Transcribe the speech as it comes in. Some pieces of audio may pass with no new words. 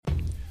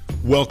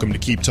Welcome to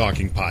Keep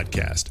Talking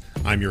Podcast.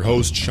 I'm your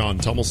host, Sean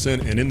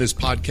Tummelson, and in this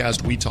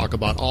podcast, we talk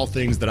about all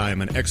things that I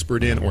am an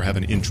expert in or have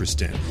an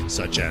interest in,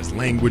 such as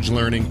language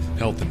learning,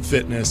 health and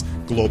fitness,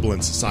 global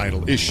and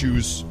societal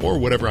issues, or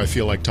whatever I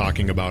feel like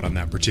talking about on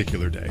that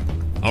particular day.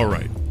 All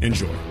right,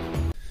 enjoy.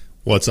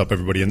 What's up,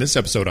 everybody? In this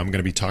episode, I'm going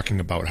to be talking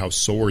about how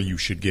sore you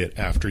should get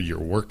after your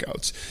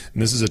workouts.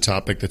 And this is a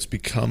topic that's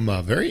become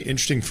very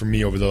interesting for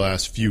me over the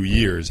last few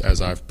years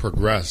as I've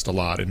progressed a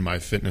lot in my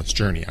fitness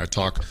journey. I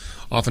talk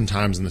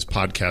oftentimes in this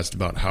podcast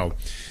about how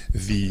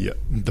the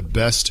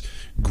best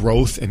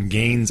growth and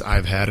gains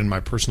I've had in my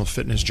personal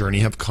fitness journey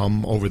have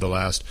come over the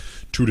last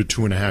 2 to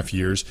 2.5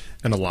 years,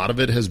 and a lot of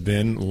it has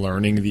been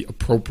learning the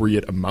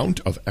appropriate amount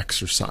of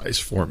exercise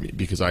for me,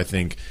 because I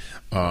think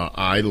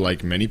I,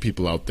 like many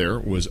people out there,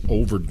 was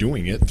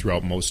overdoing it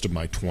throughout most of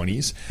my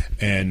 20s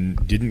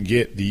and didn't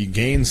get the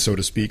gains, so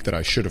to speak, that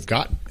I should have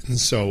gotten. And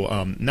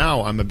so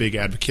now I'm a big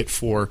advocate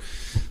for,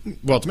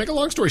 well, to make a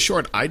long story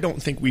short, I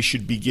don't think we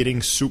should be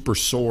getting super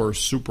sore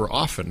super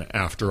often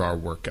after our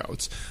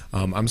workouts.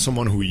 I'm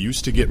someone who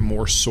used to get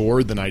more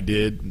sore than I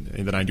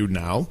do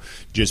now,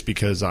 just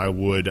because I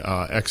would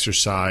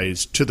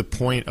exercise to the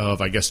point of,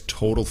 I guess,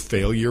 total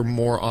failure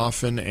more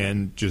often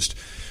and just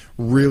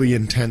really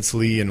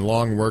intensely in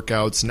long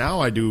workouts. Now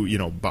I do,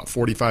 about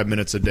 45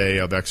 minutes a day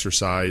of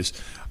exercise.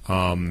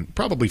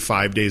 Probably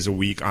 5 days a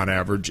week on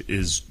average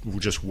is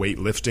just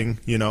weightlifting,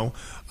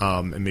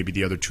 and maybe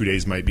the other 2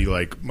 days might be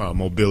like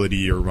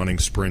mobility or running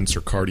sprints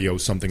or cardio,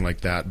 something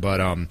like that.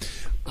 But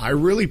I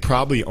really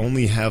probably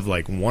only have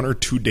like 1 or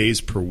 2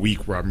 days per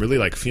week where I'm really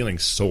like feeling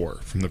sore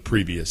from the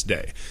previous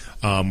day,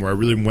 where I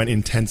really went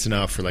intense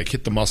enough or like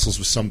hit the muscles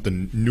with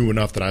something new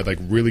enough that I like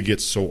really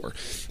get sore.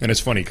 And it's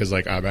funny because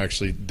like I'm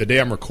actually, the day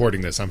I'm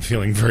recording this, I'm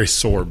feeling very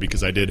sore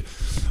because I did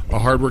a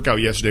hard workout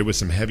yesterday with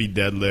some heavy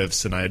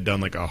deadlifts, and I had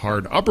done like a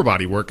hard upper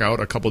body workout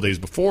a couple days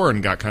before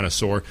and got kind of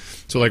sore.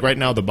 So like right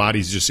now the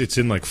body's just, it's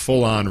in like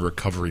full on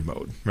recovery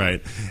mode,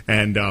 right?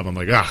 And I'm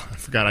like, I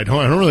forgot, I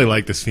don't really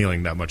like this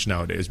feeling that much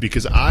nowadays,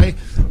 because I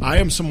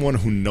am someone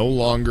who no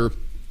longer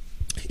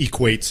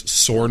equates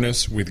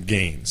soreness with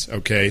gains,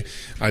 okay?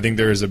 I think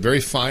there is a very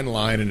fine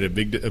line and a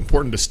big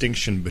important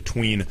distinction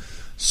between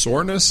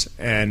soreness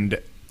and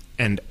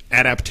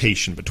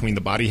adaptation, between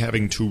the body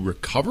having to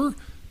recover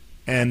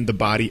and the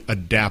body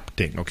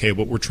adapting, okay?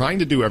 What we're trying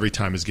to do every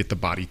time is get the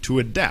body to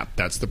adapt.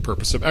 That's the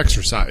purpose of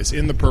exercise.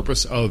 In the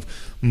purpose of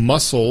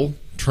muscle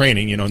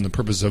training, in the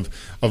purpose of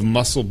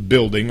muscle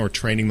building or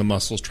training the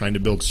muscles, trying to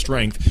build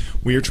strength,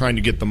 we are trying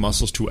to get the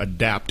muscles to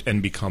adapt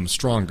and become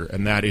stronger.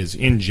 And that is,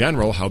 in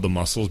general, how the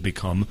muscles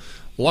become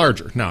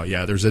larger. Now,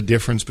 yeah, there's a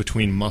difference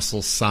between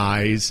muscle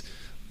size,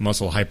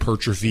 muscle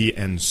hypertrophy,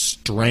 and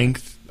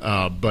strength.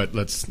 But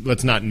let's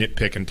not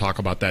nitpick and talk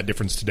about that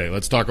difference today.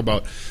 Let's talk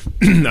about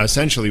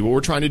essentially what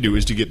we're trying to do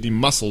is to get the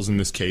muscles in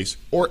this case,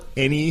 or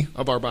any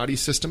of our body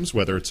systems,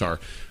 whether it's our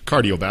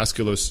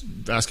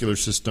cardiovascular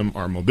system,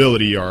 our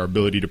mobility, our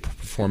ability to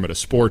perform at a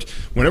sport.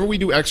 Whenever we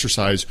do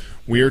exercise,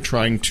 we are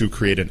trying to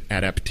create an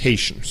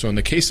adaptation. So in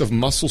the case of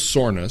muscle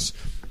soreness,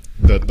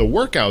 the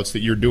workouts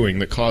that you're doing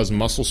that cause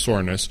muscle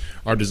soreness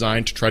are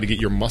designed to try to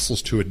get your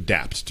muscles to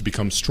adapt, to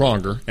become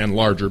stronger and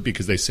larger,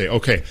 because they say,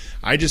 okay,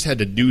 I just had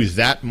to do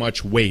that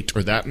much weight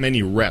or that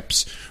many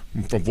reps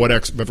of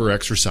whatever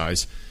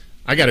exercise.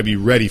 I got to be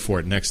ready for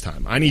it next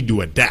time. I need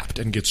to adapt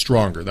and get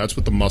stronger. That's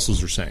what the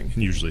muscles are saying.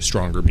 And usually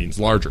stronger means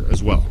larger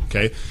as well,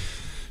 okay?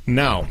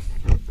 Now,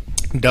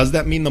 does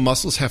that mean the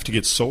muscles have to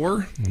get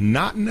sore?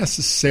 Not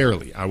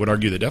necessarily. I would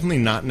argue that definitely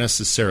not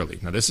necessarily.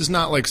 Now, this is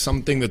not like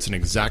something that's an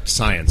exact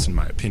science, in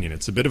my opinion.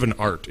 It's a bit of an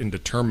art in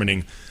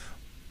determining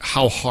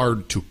how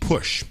hard to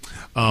push.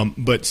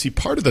 But see,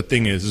 part of the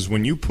thing is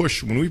when we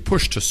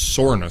push to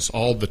soreness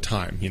all the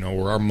time,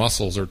 where our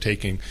muscles are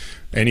taking,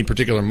 any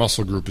particular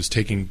muscle group is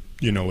taking,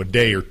 a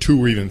day or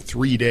 2 or even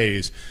 3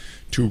 days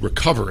to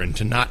recover and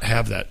to not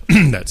have that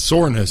that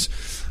soreness,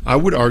 I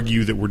would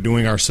argue that we're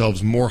doing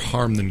ourselves more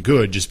harm than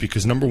good, just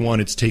because, number one,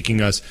 it's taking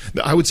us,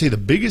 I would say the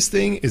biggest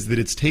thing is that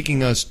it's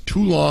taking us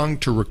too long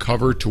to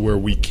recover to where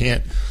we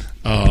can't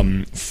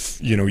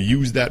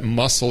use that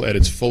muscle at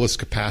its fullest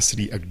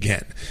capacity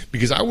again.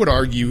 Because I would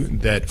argue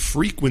that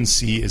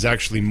frequency is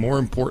actually more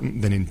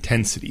important than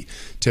intensity,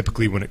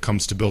 typically when it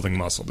comes to building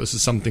muscle. This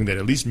is something that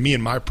at least me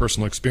and my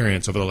personal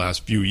experience over the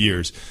last few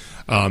years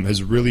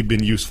has really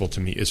been useful to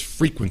me, is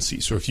frequency.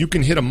 So if you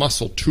can hit a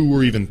muscle 2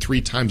 or even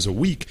 3 times a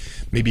week,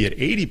 maybe at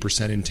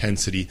 80%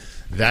 intensity,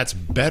 that's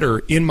better,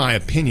 in my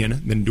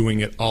opinion, than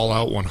doing it all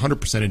out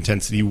 100%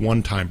 intensity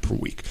 1 time per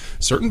week.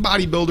 Certain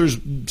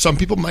bodybuilders, some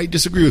people might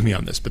disagree with me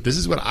on this, but this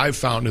is what I've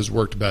found has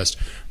worked best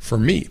for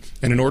me.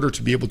 And in order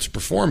to be able to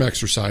perform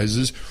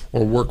exercises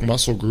or work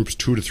muscle groups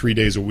 2 to 3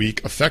 days a week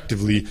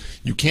effectively,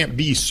 you can't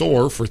be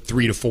sore for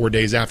 3 to 4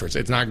 days after.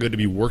 It's not good to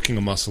be working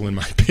a muscle, in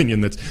my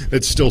opinion,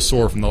 that's still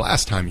sore from the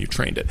last time you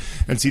trained it.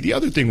 And see, the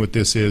other thing with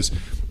this is,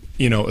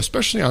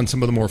 especially on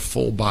some of the more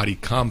full body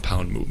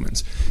compound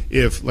movements,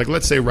 if, like,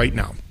 let's say right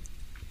now,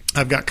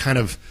 I've got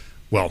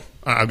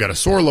I've got a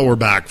sore lower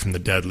back from the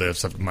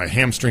deadlifts. My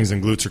hamstrings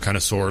and glutes are kind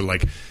of sore.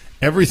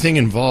 everything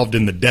involved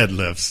in the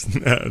deadlifts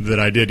that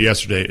I did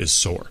yesterday is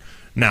sore.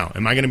 Now,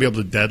 am I going to be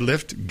able to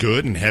deadlift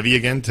good and heavy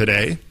again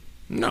today?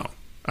 No.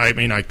 I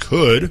mean, I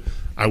could.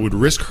 I would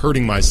risk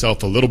hurting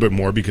myself a little bit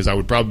more because I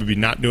would probably be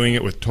not doing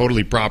it with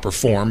totally proper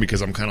form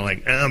because I'm kind of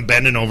like,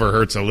 bending over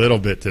hurts a little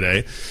bit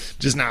today.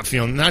 Just not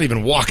not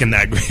even walking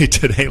that great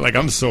today. Like,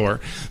 I'm sore.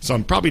 So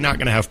I'm probably not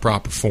going to have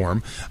proper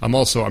form. I'm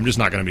just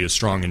not going to be as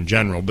strong in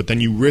general. But then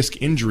you risk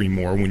injury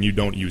more when you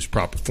don't use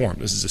proper form.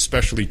 This is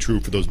especially true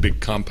for those big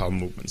compound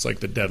movements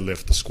like the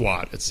deadlift, the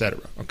squat, etc.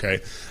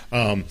 Okay?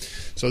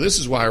 So this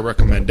is why I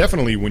recommend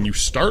definitely when you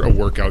start a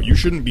workout, you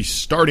shouldn't be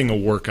starting a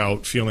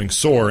workout feeling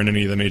sore in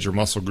any of the major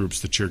muscle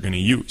groups that you're going to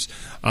use.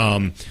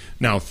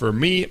 Now, for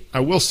me, I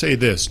will say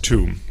this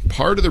too.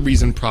 Part of the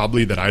reason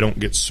probably that I don't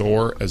get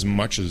sore as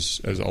much as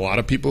a lot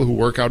of people who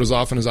work out as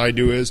often as I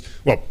do is,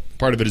 well,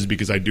 part of it is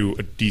because I do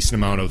a decent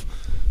amount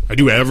I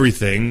do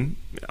everything,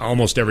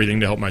 almost everything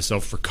to help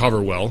myself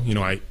recover well. You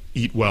know, I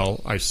eat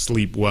well, I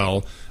sleep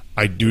well,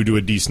 I do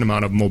a decent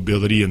amount of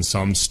mobility and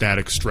some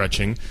static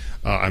stretching.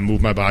 I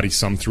move my body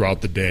some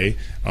throughout the day,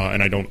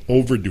 and I don't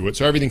overdo it.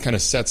 So everything kind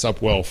of sets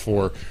up well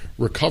for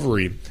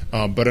recovery.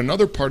 But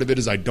another part of it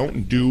is I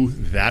don't do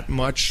that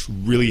much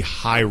really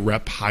high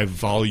rep, high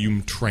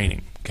volume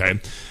training. Okay,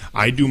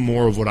 I do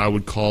more of what I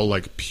would call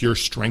like pure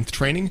strength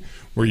training,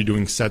 where you're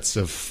doing sets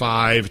of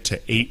 5 to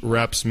 8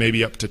 reps,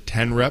 maybe up to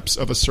 10 reps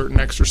of a certain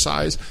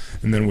exercise,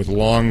 and then with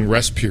long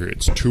rest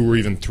periods, 2 or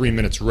even 3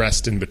 minutes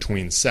rest in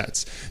between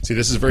sets. See,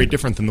 this is very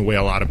different than the way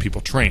a lot of people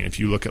train. If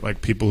you look at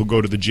like people who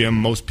go to the gym,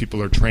 most people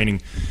are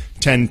training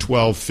 10,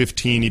 12,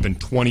 15, even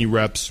 20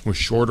 reps with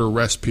shorter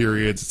rest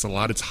periods.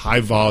 It's high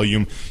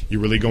volume.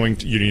 You're really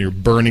you're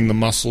burning the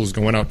muscles,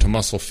 going out to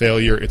muscle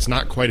failure. It's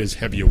not quite as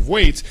heavy of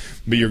weights,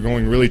 but you're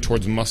going really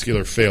towards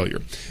muscular failure.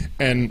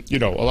 And,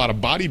 a lot of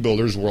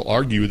bodybuilders will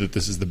argue that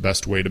this is the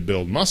best way to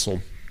build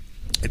muscle.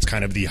 It's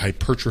kind of the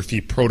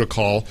hypertrophy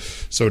protocol,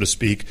 so to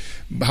speak.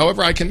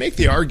 However, I can make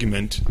the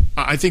argument,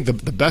 I think the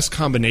best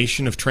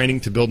combination of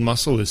training to build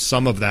muscle is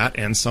some of that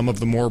and some of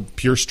the more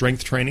pure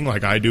strength training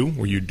like I do,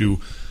 where you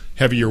do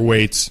heavier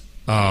weights,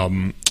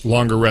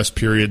 longer rest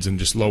periods, and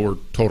just lower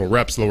total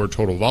reps, lower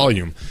total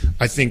volume.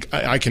 I think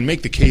I can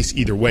make the case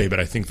either way, but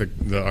I think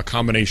a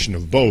combination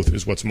of both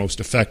is what's most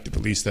effective.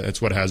 At least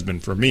that's what has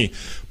been for me.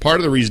 Part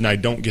of the reason I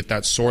don't get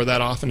that sore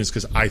that often is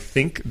because I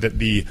think that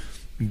the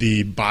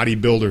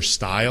bodybuilder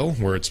style,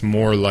 where it's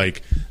more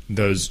like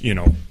those,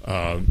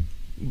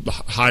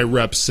 high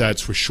rep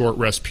sets with short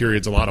rest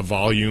periods, a lot of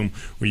volume,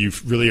 where you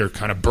really are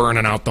kind of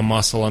burning out the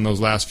muscle on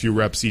those last few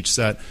reps each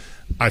set,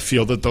 I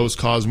feel that those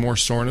cause more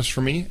soreness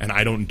for me, and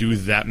I don't do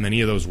that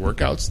many of those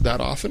workouts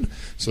that often.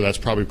 So that's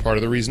probably part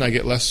of the reason I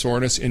get less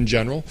soreness in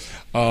general.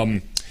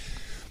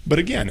 But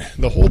again,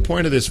 the whole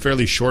point of this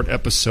fairly short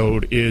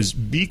episode is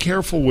be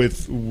careful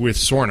with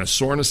soreness.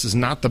 Soreness is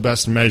not the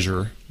best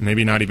measure,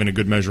 maybe not even a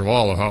good measure of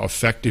all, of how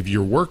effective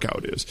your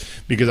workout is.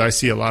 Because I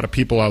see a lot of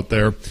people out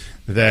there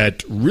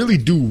that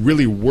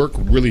really work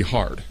really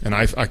hard. And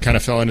I kind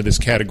of fell into this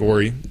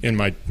category in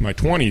my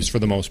 20s for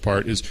the most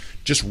part, is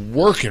just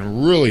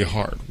working really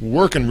hard,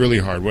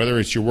 whether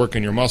it's you're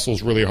working your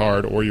muscles really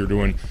hard or you're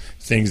doing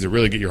things that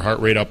really get your heart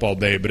rate up all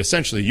day. But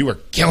essentially, you are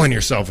killing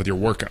yourself with your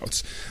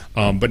workouts,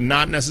 but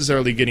not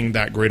necessarily getting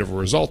that great of a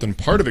result. And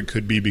part of it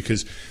could be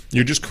because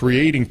you're just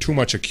creating too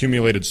much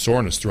accumulated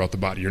soreness throughout the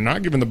body. You're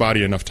not giving the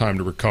body enough time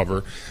to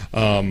recover.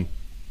 And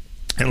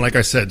like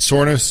I said,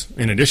 soreness,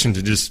 in addition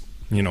to just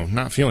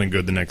not feeling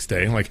good the next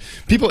day. Like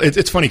people,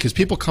 it's funny because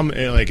people come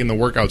like in the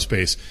workout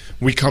space,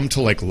 we come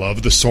to like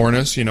love the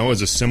soreness,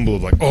 as a symbol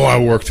of like, oh, I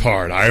worked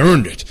hard, I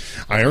earned it,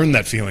 I earned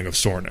that feeling of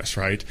soreness,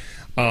 right?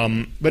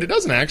 But it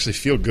doesn't actually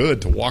feel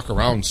good to walk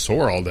around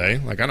sore all day.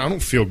 Like I don't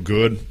feel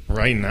good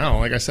right now.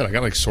 Like I said, I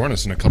got like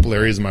soreness in a couple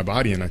areas of my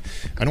body, and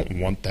I don't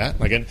want that.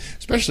 Like,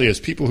 especially as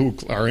people who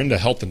are into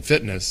health and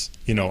fitness,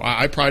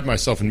 I pride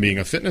myself in being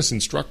a fitness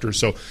instructor,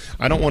 so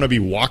I don't want to be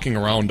walking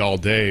around all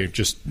day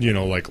just,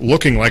 like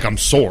looking like I'm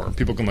sore.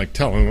 People can like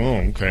tell, oh,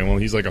 okay, well,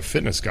 he's like a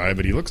fitness guy,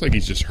 but he looks like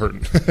he's just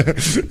hurting,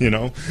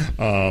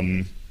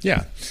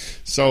 yeah.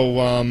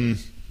 So,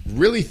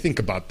 really think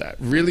about that.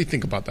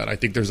 I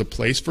think there's a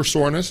place for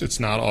soreness. It's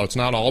not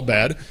all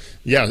bad.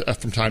 Yeah,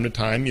 from time to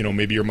time,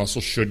 maybe your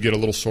muscles should get a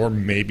little sore.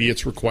 Maybe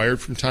it's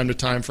required from time to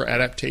time for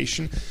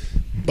adaptation.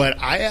 But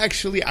I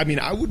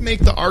would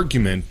make the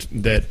argument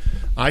that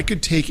I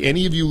could take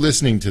any of you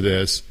listening to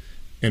this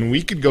and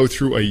we could go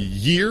through a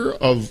year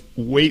of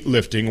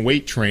weightlifting,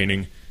 weight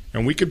training,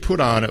 and we could put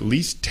on at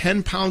least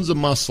 10 pounds of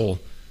muscle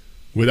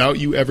without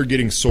you ever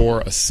getting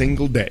sore a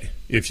single day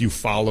if you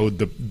followed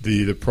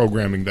the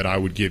programming that I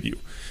would give you.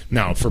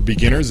 Now, for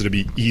beginners, it'd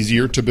be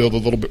easier to build a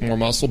little bit more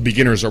muscle.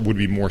 Beginners would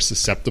be more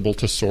susceptible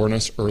to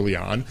soreness early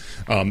on.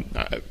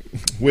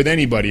 With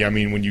anybody,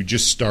 when you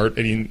just start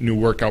any new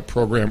workout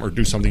program or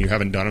do something you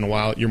haven't done in a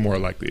while, you're more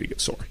likely to get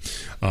sore.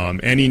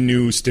 Any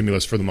new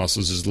stimulus for the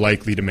muscles is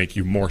likely to make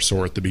you more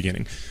sore at the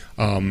beginning.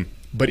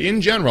 But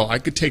in general, I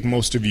could take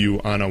most of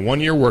you on a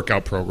 1-year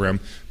workout program,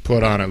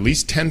 put on at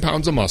least 10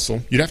 pounds of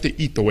muscle. You'd have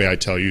to eat the way I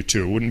tell you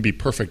to. It wouldn't be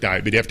perfect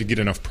diet, but you'd have to get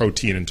enough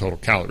protein and total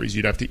calories.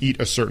 You'd have to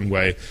eat a certain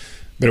way,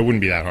 but it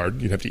wouldn't be that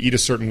hard. You'd have to eat a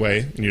certain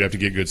way, and you'd have to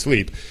get good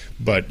sleep.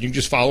 But you can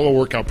just follow a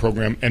workout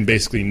program and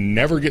basically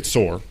never get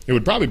sore. It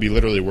would probably be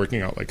literally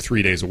working out like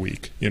 3 days a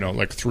week,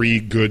 like 3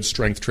 good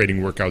strength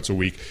training workouts a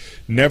week.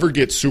 Never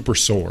get super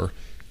sore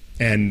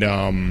and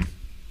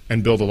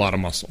build a lot of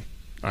muscle.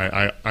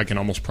 I can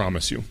almost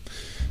promise you.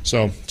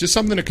 So just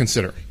something to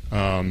consider.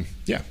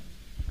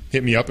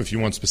 Hit me up if you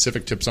want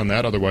specific tips on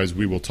that. Otherwise,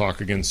 we will talk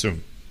again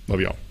soon.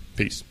 Love y'all.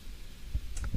 Peace.